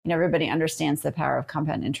everybody understands the power of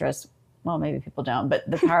compound interest. Well, maybe people don't, but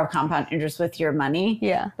the power of compound interest with your money.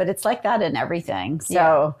 Yeah. But it's like that in everything.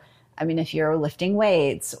 So, I mean, if you're lifting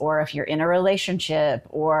weights or if you're in a relationship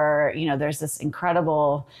or, there's this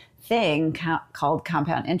incredible thing called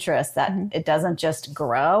compound interest that it doesn't just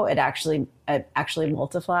grow, it actually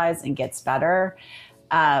multiplies and gets better.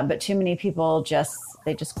 But too many people just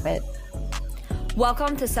quit.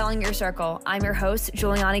 Welcome to Selling Your Circle. I'm your host,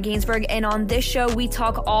 Juliana Gainsburg, and on this show, we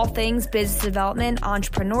talk all things business development,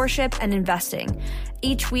 entrepreneurship, and investing.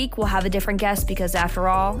 Each week, we'll have a different guest because, after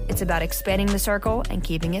all, it's about expanding the circle and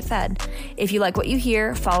keeping it fed. If you like what you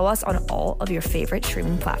hear, follow us on all of your favorite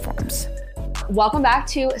streaming platforms. Welcome back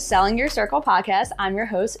to Selling Your Circle podcast. I'm your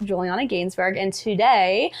host, Juliana Gainsburg, and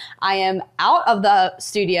today I am out of the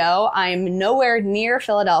studio. I'm nowhere near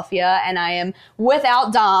Philadelphia, and I am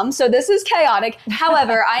without Dom, so this is chaotic.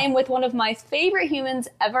 However, I am with one of my favorite humans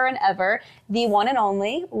ever and ever, the one and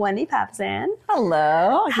only Wendy Papasan.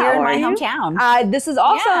 Hello. Here in my hometown. This is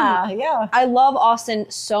awesome. Yeah. I love Austin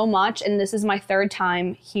so much, and this is my third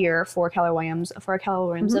time here for a Keller Williams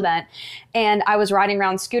event. And I was riding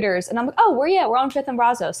around scooters, and I'm like, oh, we're on 5th and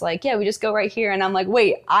Brazos. Like, yeah, we just go right here. And I'm like,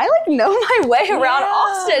 wait, I know my way around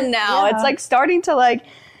Austin now. It's like starting to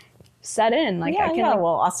set in. Well,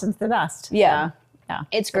 Austin's the best. Yeah. So,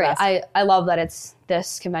 it's great. I love that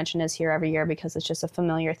this convention is here every year because it's just a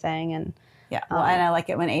familiar thing. And yeah, well, and I like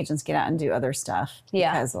it when agents get out and do other stuff.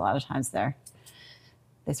 Yeah. Because a lot of times they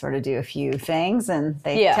sort of do a few things and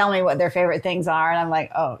they tell me what their favorite things are. And I'm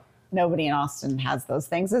like, oh, nobody in Austin has those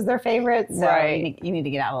things as their favorite. So you need to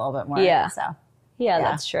get out a little bit more. Yeah. Yeah,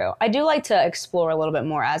 that's true. I do like to explore a little bit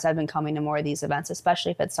more as I've been coming to more of these events,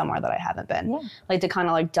 especially if it's somewhere that I haven't been. Yeah. Like to kind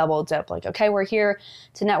of double dip, okay, we're here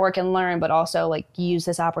to network and learn, but also use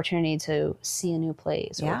this opportunity to see a new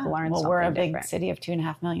place or learn something different. We're a big city of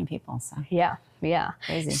 2.5 million people. So yeah.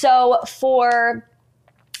 Crazy. So for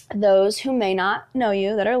those who may not know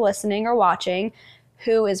you that are listening or watching,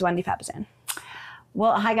 who is Wendy Papasan?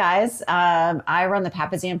 Well, hi guys. I run the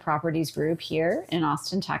Papasan Properties Group here in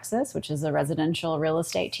Austin, Texas, which is a residential real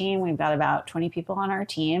estate team. We've got about 20 people on our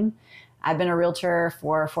team. I've been a realtor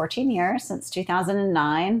for 14 years, since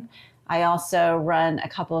 2009. I also run a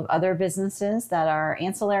couple of other businesses that are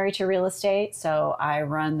ancillary to real estate. So I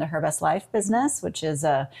run the Her Best Life business, which is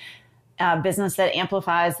a business that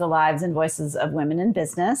amplifies the lives and voices of women in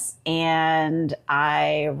business. And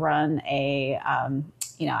I run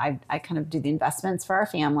I kind of do the investments for our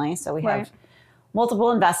family. So we have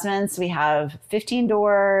multiple investments. We have 15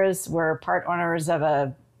 doors. We're part owners of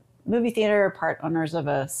a movie theater, part owners of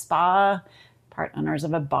a spa, part owners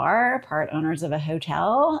of a bar, part owners of a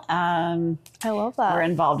hotel. I love that. We're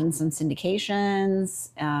involved in some syndications.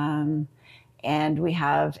 And we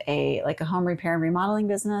have a home repair and remodeling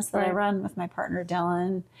business that I run with my partner,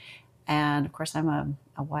 Dylan. And of course, I'm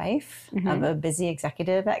a wife of a busy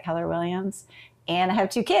executive at Keller Williams. And I have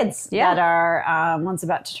 2 kids that are, one's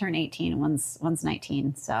about to turn 18, one's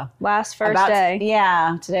 19. So last first day.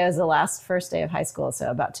 Today was the first day of high school. So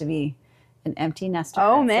about to be an empty nester.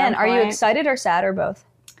 Oh man, are you excited or sad or both?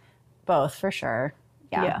 Both, for sure.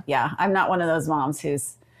 Yeah. I'm not one of those moms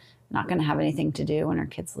who's not going to have anything to do when her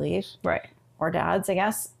kids leave. Right. Or dads, I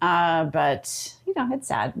guess. But, it's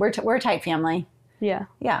sad. We're a tight family. Yeah.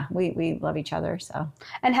 Yeah, we love each other, so.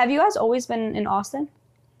 And have you guys always been in Austin?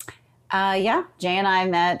 Yeah. Jay and I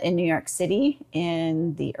met in New York City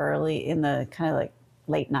in the kind of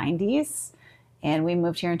late 90s. And we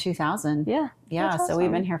moved here in 2000. Yeah. Yeah. So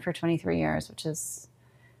we've been here for 23 years, which is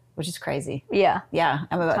crazy. Yeah. Yeah.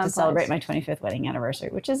 I'm about to celebrate my 25th wedding anniversary,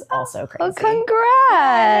 which is also crazy. Oh,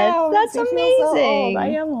 congrats. Wow, that's amazing. So old. I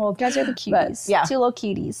am old. You guys are the cuties. But, 2 little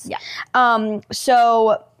cuties. Yeah.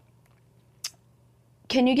 So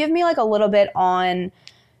can you give me a little bit on,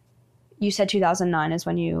 you said 2009 is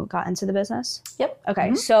when you got into the business? Yep.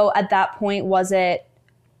 Okay. So at that point, was it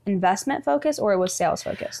investment focused or it was sales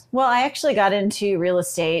focused? Well, I actually got into real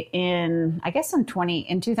estate in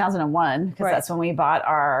 2001, because that's when we bought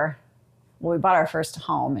our first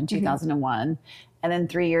home in 2001. And then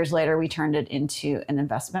 3 years later, we turned it into an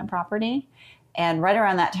investment property. And right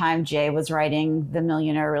around that time, Jay was writing The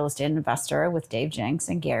Millionaire Real Estate Investor with Dave Jenks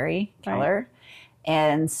and Gary Keller.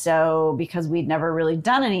 And so because we'd never really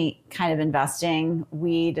done any kind of investing,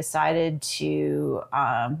 we decided to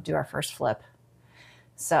do our first flip.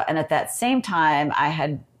 So, and at that same time, I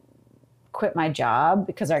had quit my job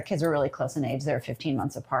because our kids were really close in age. They were 15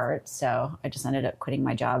 months apart. So I just ended up quitting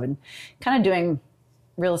my job and kind of doing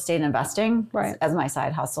real estate investing as my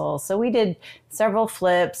side hustle. So we did several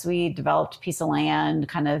flips. We developed a piece of land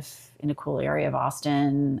kind of in a cool area of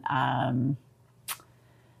Austin.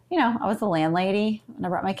 I was the landlady and I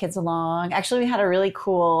brought my kids along. Actually, we had a really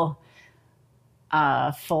cool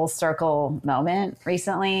full circle moment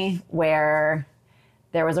recently where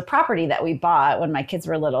there was a property that we bought when my kids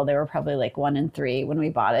were little. They were probably like 1 and 3 when we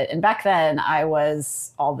bought it. And back then I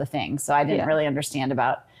was all the things. So I didn't really understand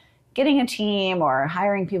about getting a team or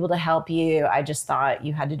hiring people to help you. I just thought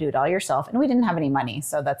you had to do it all yourself. And we didn't have any money.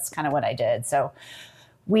 So that's kind of what I did. So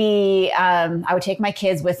I would take my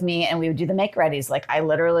kids with me and we would do the make readies. Like I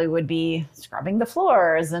literally would be scrubbing the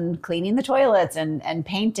floors and cleaning the toilets and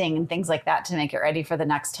painting and things like that to make it ready for the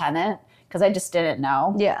next tenant. Cause I just didn't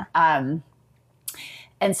know. Yeah.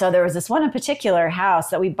 And so there was this one in particular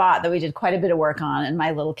house that we bought that we did quite a bit of work on. And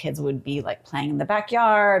my little kids would be like playing in the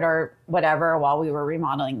backyard or whatever while we were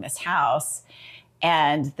remodeling this house.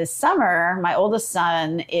 And this summer, my oldest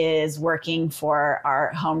son is working for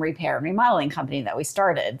our home repair and remodeling company that we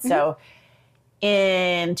started. Mm-hmm. So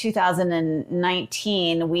in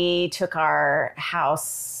 2019, we took our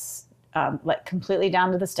house like completely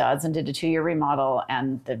down to the studs and did a 2-year remodel.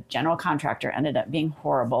 And the general contractor ended up being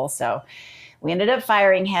horrible. So we ended up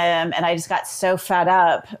firing him, and I just got so fed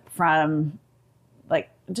up from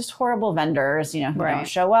like just horrible vendors, who don't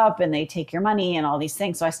show up and they take your money and all these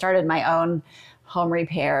things. So I started my own home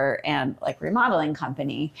repair and like remodeling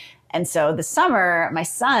company. And so this summer, my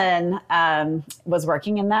son was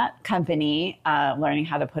working in that company, learning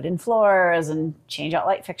how to put in floors and change out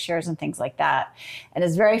light fixtures and things like that. And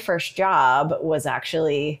his very first job was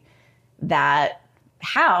actually that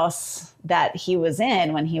house that he was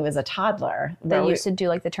in when he was a toddler. They used to do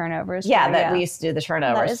like the turnovers. We used to do the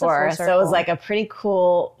turnovers for. So it was like a pretty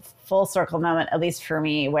cool full circle moment, at least for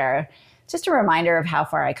me, where just a reminder of how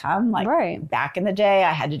far I come. Like back in the day,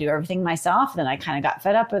 I had to do everything myself. Then I kind of got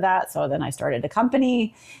fed up with that. So then I started a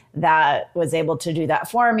company that was able to do that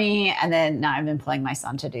for me. And then now I'm employing my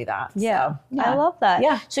son to do that. Yeah. So, I love that.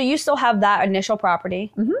 Yeah. So you still have that initial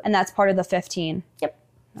property and that's part of the 15. Yep.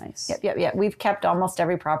 Nice. Yep. We've kept almost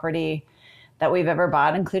every property that we've ever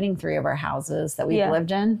bought, including 3 of our houses that we've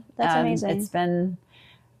lived in. That's amazing. It's been,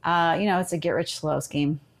 it's a get rich slow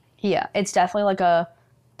scheme. Yeah. It's definitely like a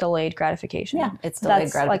delayed gratification. Yeah. It's delayed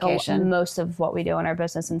gratification. Like most of what we do in our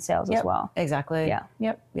business and sales as well. Exactly. Yeah.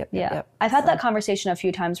 Yep. I've had that conversation a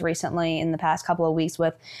few times recently in the past couple of weeks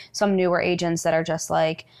with some newer agents that are just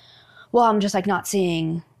like, well, I'm just like not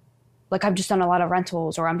seeing, like I've just done a lot of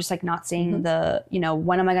rentals, or I'm just like not seeing the,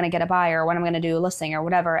 when am I going to get a buyer, or when am I going to do a listing or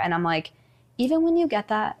whatever. And I'm like, even when you get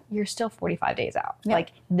that, you're still 45 days out. Yep.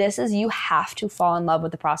 Like you have to fall in love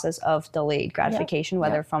with the process of delayed gratification,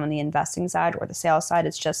 whether from the investing side or the sales side.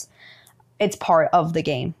 It's part of the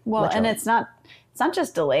game. Well, literally. And it's not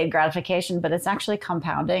just delayed gratification, but it's actually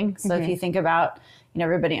compounding. So if you think about,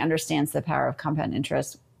 everybody understands the power of compound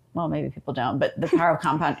interest. Well, maybe people don't, but the power of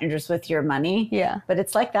compound interest with your money. Yeah. But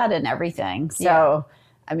it's like that in everything. So,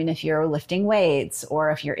 I mean, if you're lifting weights,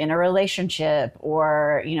 or if you're in a relationship,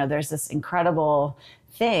 or, there's this incredible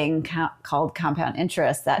thing called compound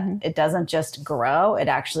interest that it doesn't just grow, it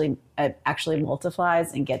actually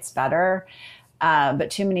multiplies and gets better.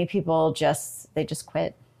 But too many people just quit, they just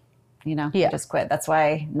quit. That's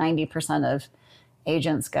why 90% of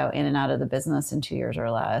agents go in and out of the business in 2 years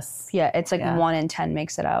or less. Yeah, it's like 1 in 10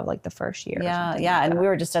 makes it out of like the first year. Yeah. And we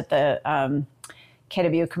were just at the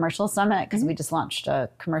KW Commercial Summit because we just launched a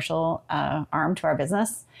commercial arm to our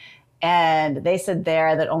business. And they said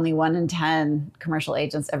there that only 1 in 10 commercial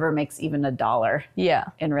agents ever makes even $1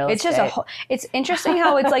 in real estate. It's just it's interesting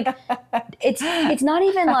how it's like, it's not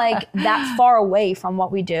even like that far away from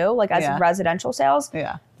what we do, like as residential sales.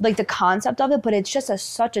 Yeah. Like the concept of it, but it's just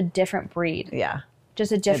such a different breed. Yeah.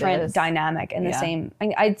 Just a different dynamic in the same.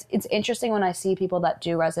 It's interesting when I see people that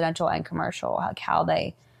do residential and commercial, like how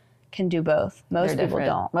they can do both. Most people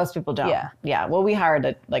don't. Most people don't. Yeah. Well, we hired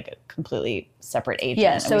a completely separate agent.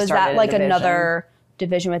 Yeah. So is that like another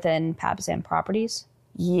division within Papasan Properties?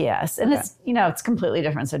 Yes. And it's, it's completely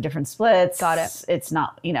different. So different splits. Got it. It's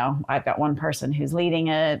not, I've got one person who's leading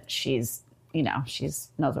it. She's knows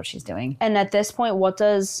what she's doing. And at this point,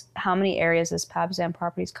 how many areas does Papasan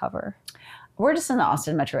Properties cover? We're just in the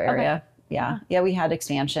Austin metro area. Okay. Yeah. Yeah. We had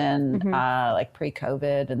expansion, like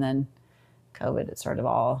pre-COVID, and then COVID, it sort of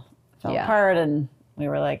all fell apart. And we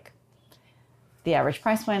were like, the average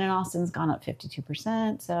price point in Austin's gone up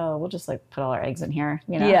 52%. So we'll just put all our eggs in here,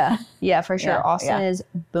 Yeah. Yeah, for sure. Austin is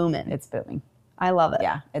booming. It's booming. I love it.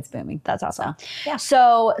 Yeah. It's booming. That's awesome.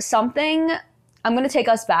 So I'm going to take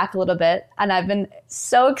us back a little bit, and I've been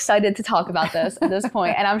so excited to talk about this at this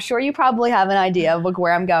point, and I'm sure you probably have an idea of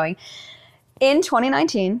where I'm going. In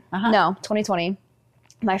 2020,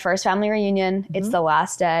 my first family reunion, it's the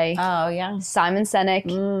last day. Oh, yeah. Simon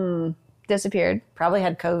Sinek disappeared. Probably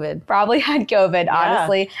had COVID.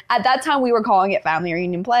 Honestly. At that time, we were calling it family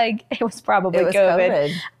reunion plague. It was probably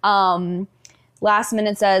COVID. Last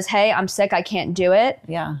minute says, hey, I'm sick. I can't do it.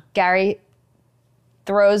 Yeah. Gary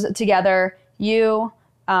throws together you,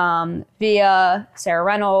 Via, Sarah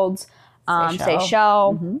Reynolds,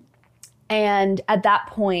 Seychelle. Mm-hmm. And at that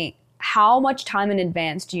point, how much time in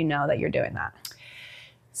advance do you know that you're doing that?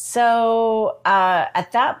 So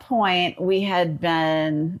at that point, we had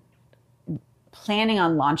been planning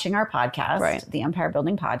on launching our podcast, the Empire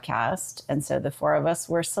Building Podcast. And so the four of us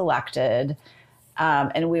were selected.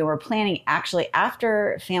 And we were planning actually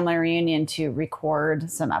after family reunion to record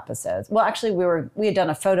some episodes. Well, actually we had done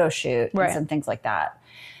a photo shoot and some things like that.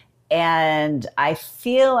 And I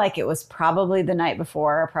feel like it was probably the night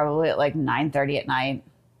before, probably at like 9:30 at night,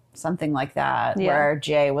 something like that, where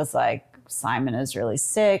Jay was like, Simon is really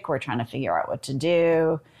sick. We're trying to figure out what to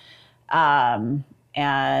do. So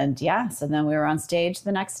then we were on stage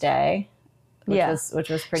the next day, which was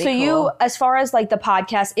pretty cool. So you, as far as like the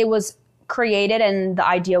podcast, it was created and the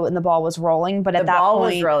idea and the ball was rolling, but at that point... The ball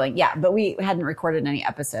was rolling, but we hadn't recorded any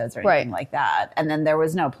episodes or anything like that. And then there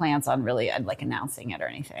was no plans on really like announcing it or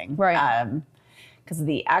anything. Because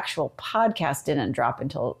the actual podcast didn't drop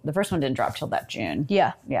until... The first one didn't drop till that June.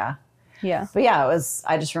 Yeah. But it was...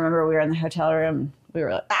 I just remember we were in the hotel room. We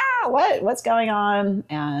were like, what's going on?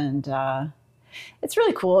 And it's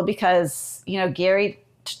really cool because, Gary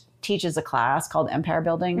teaches a class called Empire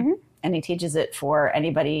Building. Mm-hmm. And he teaches it for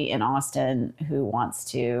anybody in Austin who wants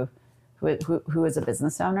to, who is a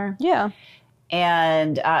business owner. Yeah.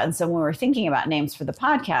 And so when we were thinking about names for the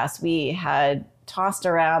podcast, we had tossed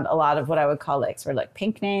around a lot of what I would call like sort of like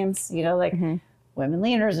pink names, like women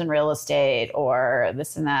leaders in real estate or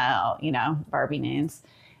this and that, Barbie names.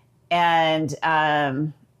 And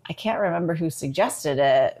I can't remember who suggested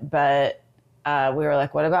it, but we were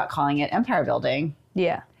like, what about calling it Empire Building?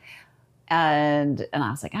 Yeah. And I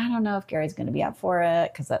was like, I don't know if Gary's going to be up for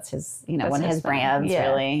it because that's his, one of his brands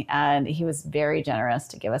really. And he was very generous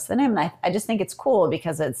to give us the name. And I just think it's cool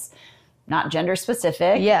because it's not gender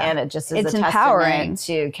specific. Yeah. And it just is empowering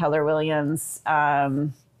to Keller Williams.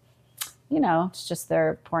 It's just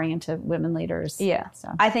they're pouring into women leaders. Yeah. So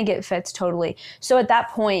I think it fits totally. So at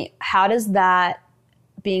that point, how does that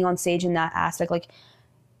being on stage in that aspect, like,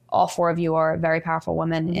 all four of you are very powerful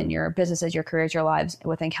women in your businesses, your careers, your lives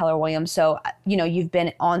within Keller Williams. So, you've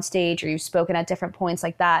been on stage or you've spoken at different points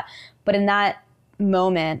like that. But in that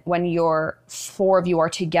moment, when your four of you are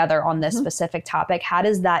together on this specific topic, how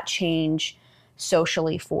does that change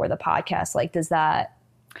socially for the podcast? Like, does that...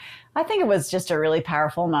 I think it was just a really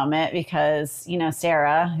powerful moment because,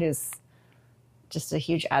 Sarah, who's just a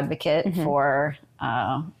huge advocate for...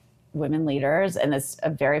 women leaders and is a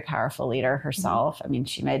very powerful leader herself. I mean,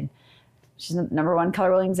 she's the number one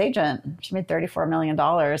Keller Williams agent. She made $34 million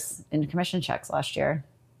in commission checks last year.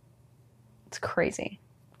 It's crazy.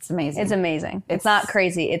 It's amazing. It's amazing. It's not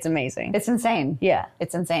crazy. It's amazing. It's insane. Yeah.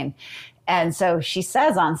 It's insane. And so she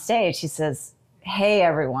says on stage, she says, hey,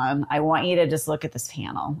 everyone, I want you to just look at this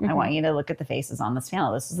panel. I want you to look at the faces on this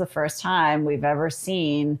panel. This is the first time we've ever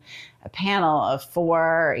seen a panel of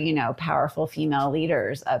four, powerful female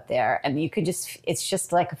leaders up there. And it's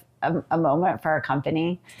just like a moment for our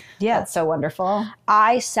company. Yeah. That's so wonderful.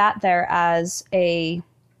 I sat there as a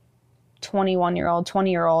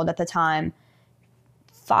 20-year-old at the time,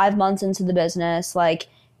 5 months into the business, like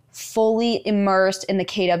fully immersed in the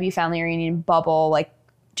KW family reunion bubble, like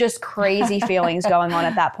just crazy feelings going on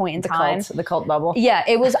at that point in time. The cult bubble. Yeah,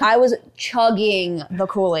 I was chugging the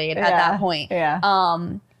Kool-Aid at that point. Yeah.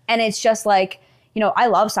 And it's just like, I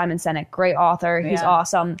love Simon Sinek, great author. He's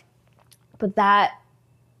awesome. But that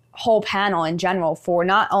whole panel in general for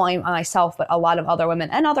not only myself, but a lot of other women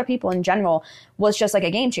and other people in general was just like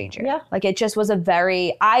a game changer. Yeah. Like it just was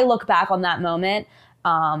I look back on that moment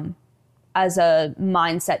as a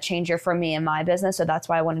mindset changer for me in my business. So that's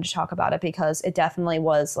why I wanted to talk about it because it definitely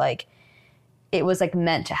was like, it was like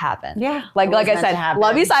meant to happen. Yeah. Like I said,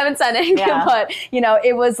 love you, Simon Sinek. Yeah. But,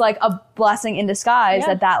 it was like a blessing in disguise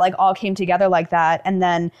that like all came together like that. And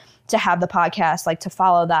then to have the podcast, like to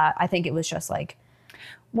follow that, I think it was just like,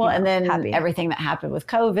 and then everything that happened with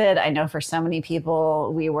COVID, I know for so many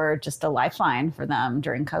people, we were just a lifeline for them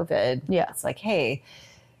during COVID. Yeah. It's like, hey,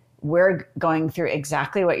 we're going through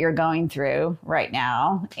exactly what you're going through right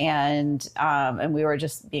now. And we were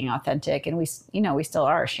just being authentic and we still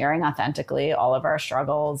are sharing authentically all of our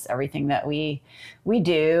struggles, everything that we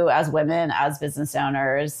do as women, as business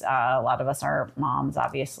owners. A lot of us are moms,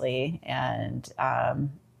 obviously. And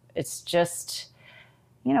it's just,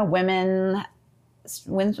 women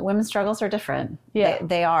women's struggles are different. Yeah.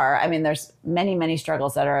 They are. I mean, there's many, many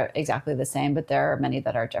struggles that are exactly the same, but there are many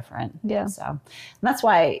that are different. Yeah. So and that's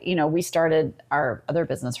why, we started our other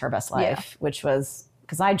business, Her Best Life, which was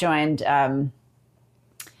because I joined,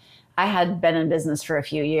 I had been in business for a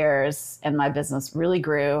few years and my business really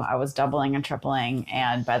grew. I was doubling and tripling.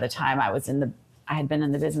 And by the time I had been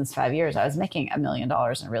in the business 5 years, I was making $1 million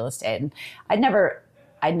in real estate. And I'd never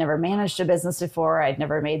managed a business before. I'd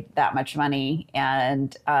never made that much money.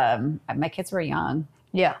 And my kids were young.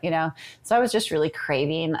 Yeah. So I was just really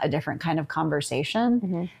craving a different kind of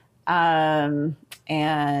conversation. So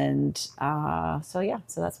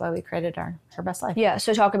that's why we created our Her Best Life. Yeah.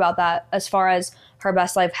 So talk about that as far as Her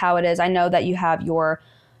Best Life, how it is. I know that you have your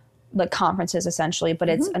conferences essentially, but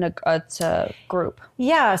it's a group.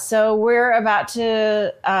 Yeah. So we're about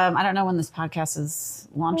to, I don't know when this podcast is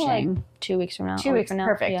launching. Like 2 weeks from now. 2 weeks. From now.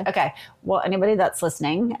 Perfect. Yeah. Okay. Well, anybody that's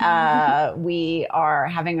listening, we are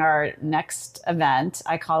having our next event.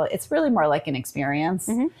 I call it, it's really more like an experience.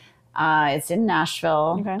 It's in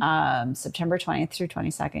Nashville, September 20th through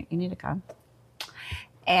 22nd. You need to come.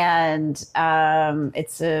 And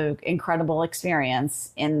it's an incredible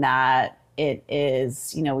experience in that it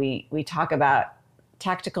is, we talk about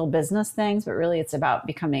tactical business things, but really it's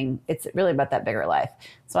really about that bigger life.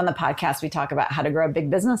 So on the podcast, we talk about how to grow a big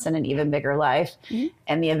business and an even bigger life.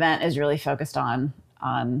 And the event is really focused on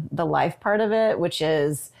the life part of it, which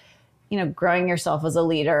is, growing yourself as a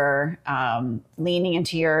leader, leaning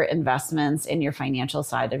into your investments in your financial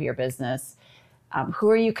side of your business. Who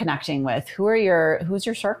are you connecting with? Who's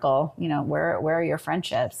your circle? Where are your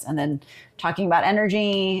friendships? And then talking about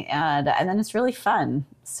energy, and then it's really fun.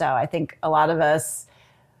 So I think a lot of us,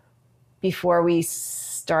 before we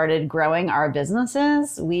started growing our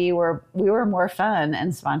businesses, we were more fun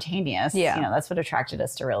and spontaneous. Yeah. That's what attracted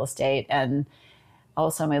us to real estate. And all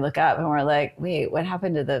of a sudden we look up and we're like, wait, what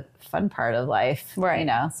happened to the fun part of life? Right.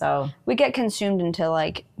 So we get consumed into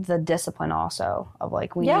the discipline also of we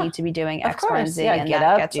need to be doing X, Y, and Z. Yeah, and get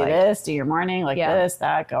that up, do this, do your morning, this,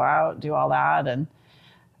 that, go out, do all that. And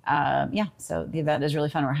so the event is really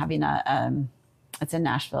fun. We're having it's in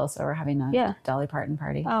Nashville, so we're having a Dolly Parton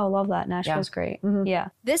party. Oh, love that. Nashville's great. Yeah.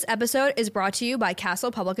 This episode is brought to you by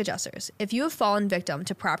Castle Public Adjusters. If you have fallen victim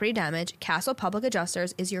to property damage, Castle Public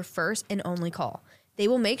Adjusters is your first and only call. They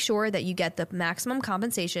will make sure that you get the maximum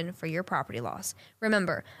compensation for your property loss.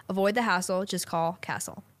 Remember, avoid the hassle. Just call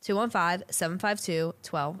Castle.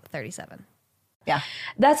 215-752-1237. Yeah.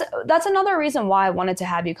 That's another reason why I wanted to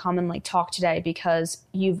have you come and talk today, because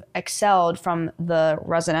you've excelled from the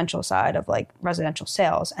residential side of residential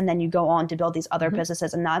sales, and then you go on to build these other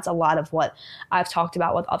businesses. And that's a lot of what I've talked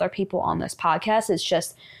about with other people on this podcast. It's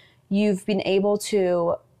just you've been able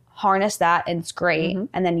to harness that, and it's great,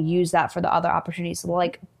 and then use that for the other opportunities,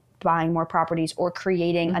 like buying more properties or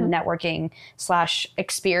creating a networking /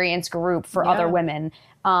 experience group for other women.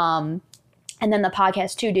 And then the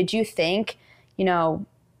podcast too. Did you think, 5-10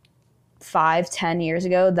 years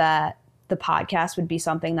ago that the podcast would be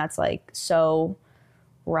something that's so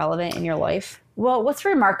relevant in your life? Well, what's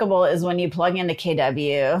remarkable is when you plug into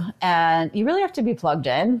KW, and you really have to be plugged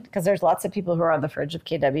in, because there's lots of people who are on the fringe of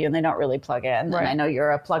KW and they don't really plug in. Right. And I know you're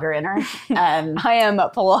a plugger-inner. I am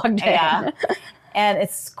plugged in. Yeah. And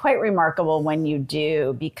it's quite remarkable when you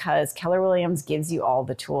do, because Keller Williams gives you all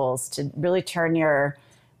the tools to really turn your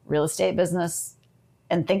real estate business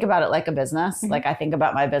and think about it like a business. Like I think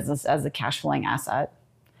about my business as a cash flowing asset.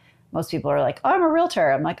 Most people are like, oh, I'm a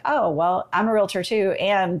realtor. I'm like, oh, well, I'm a realtor too.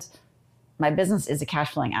 And my business is a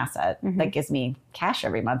cash flowing asset that gives me cash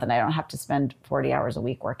every month, and I don't have to spend 40 hours a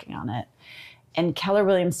week working on it. And Keller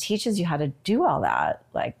Williams teaches you how to do all that.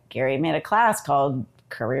 Like Gary made a class called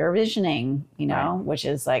Career Visioning, which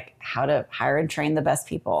is how to hire and train the best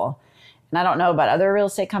people. And I don't know about other real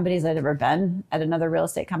estate companies. I've never been at another real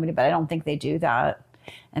estate company, but I don't think they do that.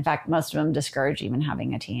 In fact, most of them discourage even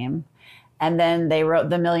having a team. And then they wrote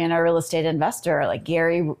The Millionaire Real Estate Investor, like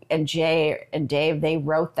Gary and Jay and Dave, they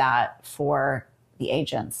wrote that for the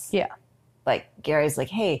agents. Yeah. Like Gary's like,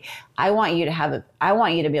 hey, I want you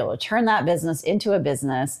to be able to turn that business into a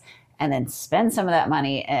business and then spend some of that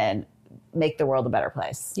money and make the world a better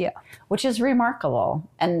place. Yeah. Which is remarkable.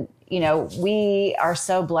 And, we are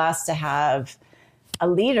so blessed to have a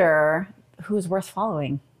leader who's worth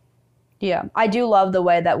following. Yeah. I do love the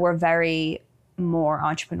way that we're very more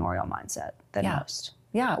entrepreneurial mindset than most.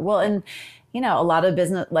 Yeah. Well, and, a lot of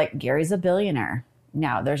business, like Gary's a billionaire.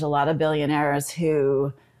 Now, there's a lot of billionaires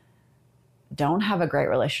who don't have a great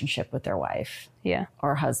relationship with their wife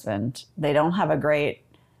or husband. They don't have a great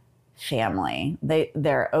family.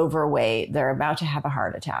 They're overweight. They're about to have a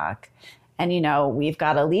heart attack. And, we've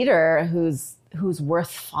got a leader who's who's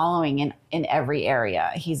worth following in every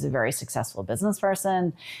area. He's a very successful business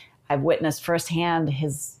person. I've witnessed firsthand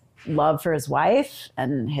his love for his wife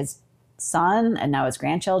and his son and now his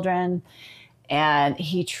grandchildren. And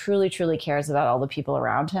he truly, truly cares about all the people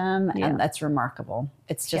around him. Yeah. And that's remarkable.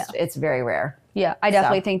 It's just, it's very rare. Yeah, I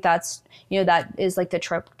definitely think that's, that is like the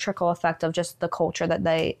trickle effect of just the culture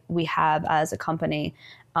that we have as a company.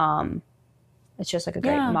 It's just like a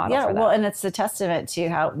great model for that. Well, and it's a testament to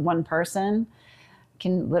how one person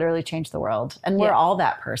can literally change the world. And we're all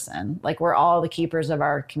that person. Like, we're all the keepers of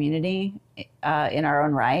our community in our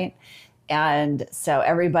own right. And so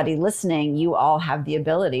everybody listening, you all have the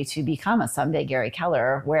ability to become a someday Gary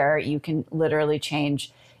Keller, where you can literally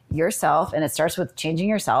change yourself. And it starts with changing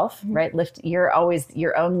yourself, right? You're always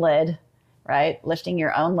your own lid, right? Lifting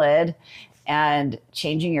your own lid and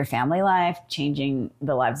changing your family life, changing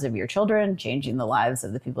the lives of your children, changing the lives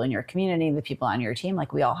of the people in your community, the people on your team.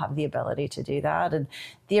 Like, we all have the ability to do that. And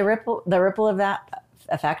the ripple of that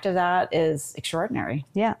effect of that is extraordinary.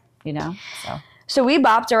 Yeah. So we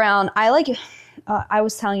bopped around. I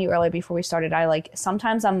was telling you earlier before we started,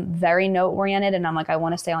 sometimes I'm very note oriented and I'm like, I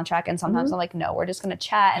want to stay on track. And sometimes I'm like, no, we're just going to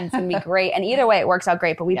chat and it's going to be great. And either way, it works out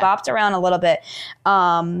great. But we bopped around a little bit.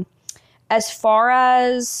 As far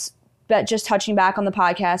as just touching back on the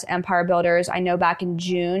podcast, Empire Builders, I know back in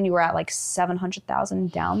June, you were at like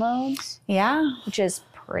 700,000 downloads. Yeah. Which is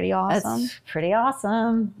pretty awesome. That's pretty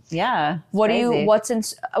awesome. Yeah.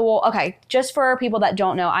 Okay. Just for people that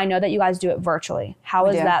don't know, I know that you guys do it virtually. How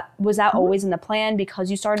is that? Was that always in the plan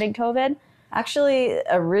because you started in COVID? Actually,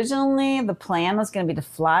 originally the plan was going to be to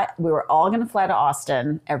fly. We were all going to fly to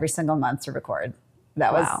Austin every single month to record.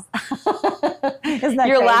 That was, isn't that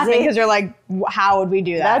You're crazy? laughing because you're like, how would we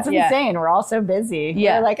do that? That's insane. We're all so busy.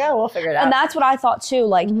 Yeah. We're like, oh, we'll figure it out. And that's what I thought too.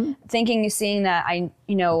 Like seeing that I,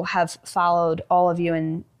 have followed all of you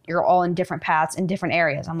and you're all in different paths in different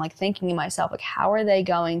areas. I'm like thinking to myself, like, how are they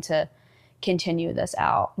going to continue this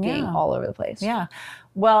out being all over the place? Yeah.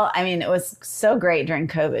 Well, I mean, it was so great during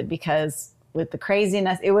COVID because with the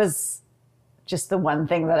craziness, it was just the one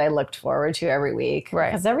thing that I looked forward to every week.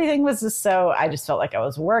 Right. Because everything was just I just felt like I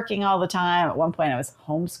was working all the time. At one point I was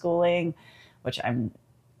homeschooling, which I'm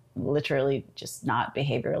literally just not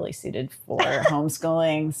behaviorally suited for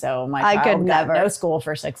homeschooling. So my child got no school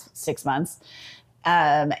for six months.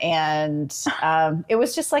 It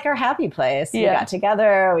was just like our happy place. We got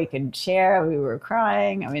together, we could share, we were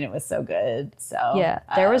crying. I mean, it was so good. So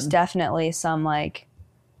there was definitely some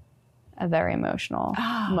a very emotional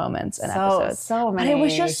moments and episodes. So many. But it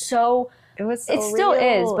was just so. It was. So it still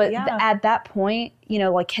is, but at that point,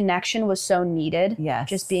 connection was so needed. Yes.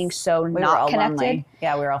 Just being so we not were all connected. Lonely.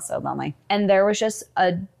 Yeah, we were all so lonely. And there was just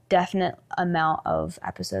a definite amount of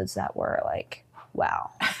episodes that were like,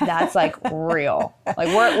 wow, that's like real.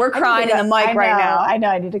 Like we're crying in the mic right now. I know.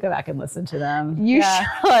 I need to go back and listen to them. You should.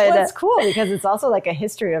 Well, it's cool because it's also like a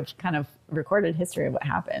history of kind of recorded history of what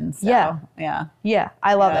happened. So, yeah.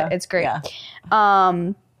 I love it. It's great. Yeah.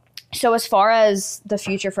 So as far as the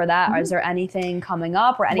future for that, is there anything coming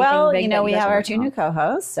up or anything big? We have our two new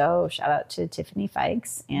co-hosts. So shout out to Tiffany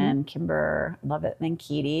Fikes and Kimber Lovett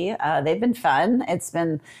Mankiti. They've been fun. It's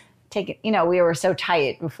been taken. We were so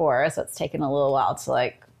tight before, so it's taken a little while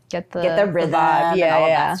to get the rhythm and all of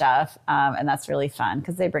that stuff. And that's really fun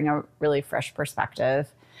because they bring a really fresh perspective.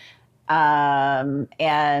 And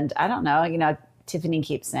I don't know, Tiffany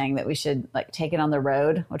keeps saying that we should take it on the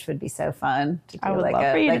road, which would be so fun. To do I would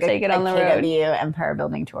love for you to take it on the road. KW Empire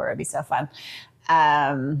Building Tour would be so fun.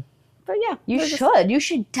 But yeah, you should. You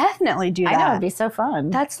should definitely do that. I know, it'd be so fun.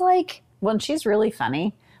 That's and she's really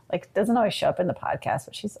funny. Doesn't always show up in the podcast,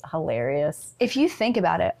 but she's hilarious. If you think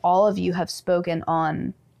about it, all of you have spoken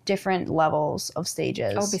on different levels of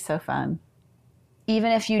stages. It would be so fun.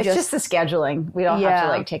 Even if it's just the scheduling. We don't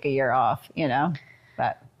have to take a year off,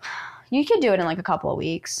 but you could do it in a couple of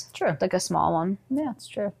weeks. True. Like a small one. Yeah, it's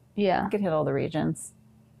true. Yeah. You could hit all the regions.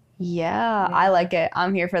 Yeah, I like it.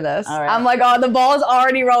 I'm here for this. All right. I'm like, the ball's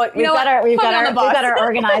already rolling. We've got our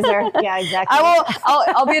organizer. Yeah, exactly.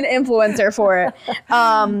 I'll be an influencer for it.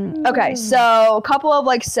 Okay, so a couple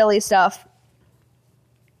of silly stuff.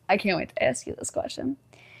 I can't wait to ask you this question.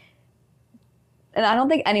 And I don't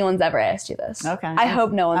think anyone's ever asked you this. Okay. I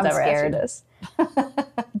hope no one's ever asked you this.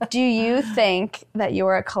 Do you think that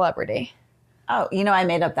you're a celebrity? Oh, I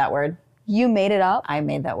made up that word. You made it up? I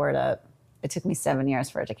made that word up. It took me 7 years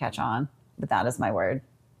for it to catch on, but that is my word.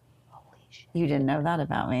 Holy shit. You didn't know that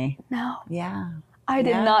about me? No. Yeah. I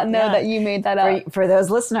did not know that you made that up. For those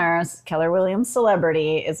listeners, Keller Williams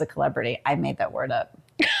celebrity is a celebrity. I made that word up.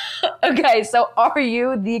 Okay, so are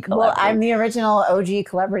you the celebrity? Well, I'm the original OG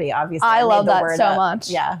celebrity, obviously. I love that so much.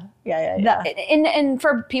 Yeah. And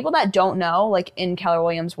for people that don't know, like in Keller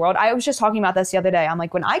Williams world, I was just talking about this the other day. I'm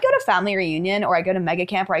like, when I go to family reunion or I go to mega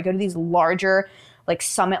camp or I go to these larger like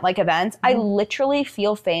summit like events, I literally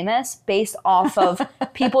feel famous based off of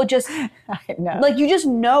people just like, you just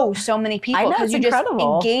know so many people because you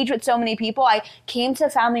incredible. Just engage with so many people. I came to a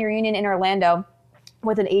family reunion in Orlando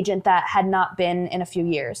with an agent that had not been in a few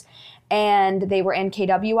years. And they were in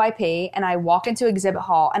KWIP, and I walked into exhibit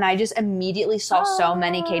hall, and I just immediately saw so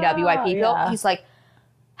many KWIP people. Yeah. He's like,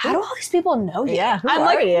 how do all these people know you? Yeah, I'm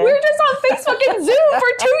like, we were just on Facebook and Zoom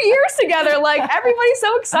for 2 years together. Like, everybody's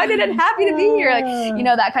so excited and happy to be here. Like, you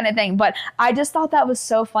know, that kind of thing. But I just thought that was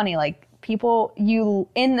so funny. Like, people, you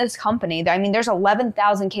in this company, I mean, there's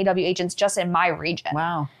 11,000 KW agents just in my region.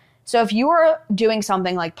 Wow. So if you are doing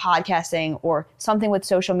something like podcasting or something with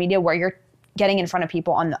social media where you're getting in front of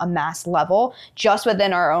people on a mass level, just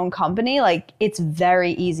within our own company, like, it's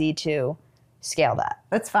very easy to scale that.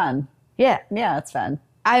 That's fun. Yeah. Yeah, it's fun.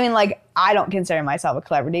 I mean, like, I don't consider myself a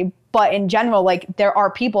celebrity, but in general, like, there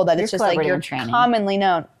are people that it's just like you're commonly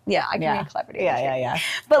known. Yeah, I can be a celebrity. Yeah.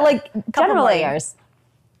 But like, Generally, years.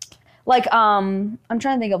 Like, I'm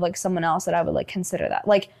trying to think of like someone else that I would like consider that.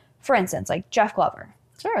 Like, for instance, like Jeff Glover.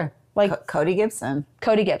 Sure. Like Cody Gibson.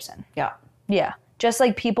 Yeah. Yeah. Just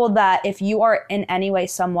like people that if you are in any way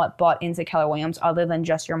somewhat bought into Keller Williams other than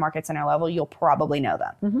just your market center level, you'll probably know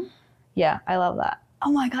them. Mm-hmm. Yeah, I love that.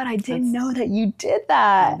 Oh my God, I didn't know that you did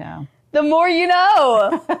that. I know. The more you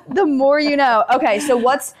know. The more you know. Okay, so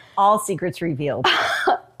what's all secrets revealed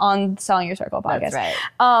on Selling Your Circle podcast? That's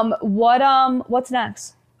right. What's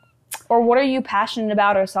next? Or what are you passionate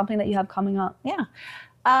about or something that you have coming up? Yeah.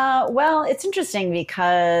 Well, it's interesting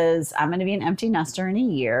because I'm going to be an empty nester in a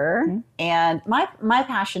year, and my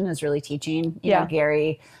passion is really teaching. You know,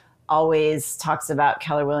 Gary always talks about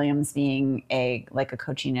Keller Williams being a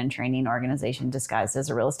coaching and training organization disguised as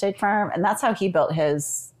a real estate firm, and that's how he built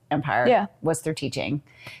his empire. Yeah. Was through teaching,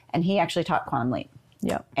 and he actually taught Quantum Leap.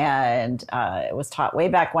 Yeah, and it was taught way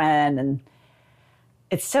back when, and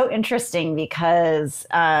it's so interesting because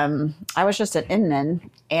I was just at Inman,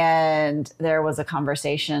 and there was a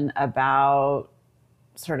conversation about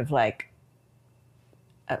sort of like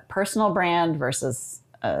a personal brand versus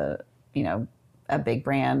a big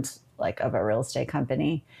brand like of a real estate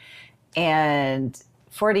company. And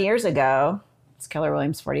 40 years ago, it's Keller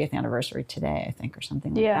Williams' 40th anniversary today, I think, or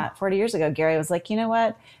something like that. 40 years ago, Gary was like, you know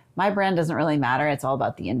what? My brand doesn't really matter. It's all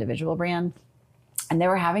about the individual brand. And they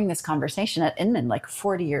were having this conversation at Inman like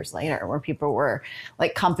 40 years later where people were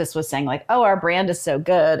like, Compass was saying like, oh, our brand is so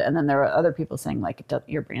good. And then there were other people saying like,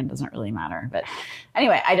 your brand doesn't really matter. But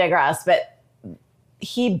anyway, I digress. But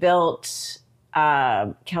he built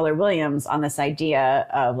Keller Williams on this idea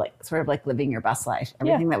of like sort of like living your best life,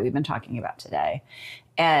 everything that we've been talking about today.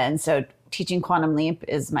 And so teaching Quantum Leap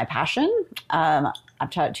is my passion. I've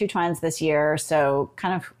taught it 2 times this year. So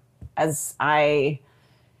kind of as I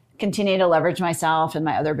continue to leverage myself and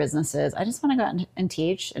my other businesses, I just want to go out and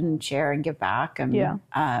teach and share and give back. And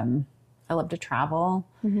I love to travel.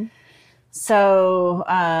 Mm-hmm. So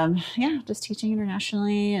just teaching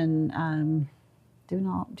internationally and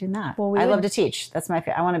doing that. Well, I love to teach. That's my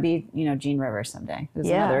I want to be, Gene Rivers someday. Who's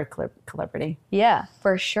another celebrity. Yeah,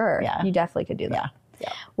 for sure. Yeah. You definitely could do that.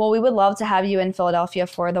 Yeah. Well, we would love to have you in Philadelphia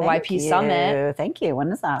for the YP Summit. Thank you.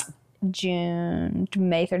 When is that?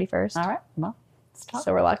 May 31st. All right. Well,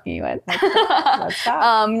 so we're locking you in. Let's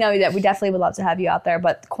talk. We definitely would love to have you out there.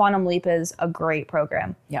 But Quantum Leap is a great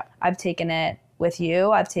program. Yeah, I've taken it with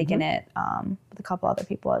you. I've taken it with a couple other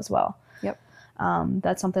people as well. Yep.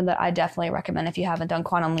 That's something that I definitely recommend if you haven't done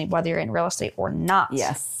Quantum Leap, whether you're in real estate or not.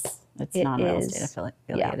 Yes, it's non-real estate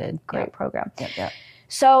affiliated. Great program. Yep.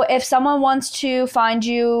 So if someone wants to find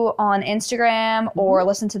you on Instagram or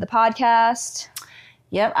listen to the podcast.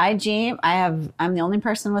 Yep, IG. I'm the only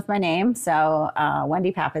person with my name, so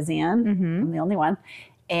Wendy Papasan. I'm the only one.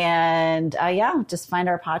 And just find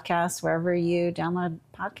our podcast wherever you download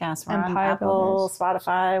podcasts. We're on Apple,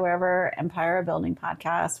 Spotify, wherever. Empire Building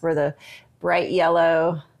Podcast. We're the bright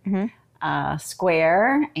yellow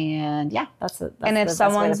square, and that's the and if best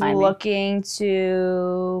someone's way to find looking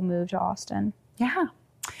to move to Austin,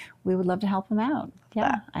 we would love to help them out.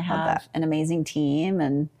 I have an amazing team,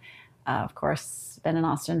 and of course, been in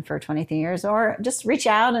Austin for 23 years, or just reach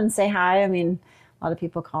out and say hi. I mean, a lot of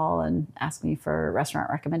people call and ask me for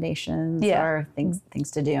restaurant recommendations or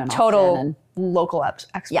things to do in total Austin. And local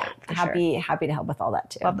expert. Yeah, happy to help with all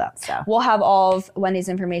that too. Love that. So we'll have all of Wendy's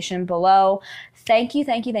information below. Thank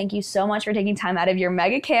you so much for taking time out of your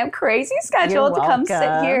mega camp crazy schedule to come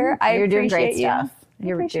sit here. You're doing great stuff.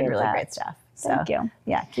 You're doing really great stuff. Thank you.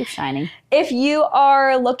 Yeah, keep shining. If you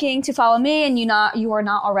are looking to follow me and you are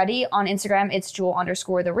not already on Instagram, it's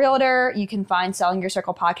Jewel_the Realtor. You can find Selling Your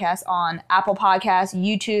Circle podcast on Apple Podcasts,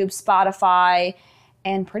 YouTube, Spotify,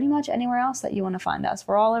 and pretty much anywhere else that you want to find us.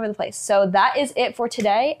 We're all over the place. So that is it for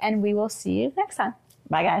today, and we will see you next time.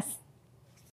 Bye, guys.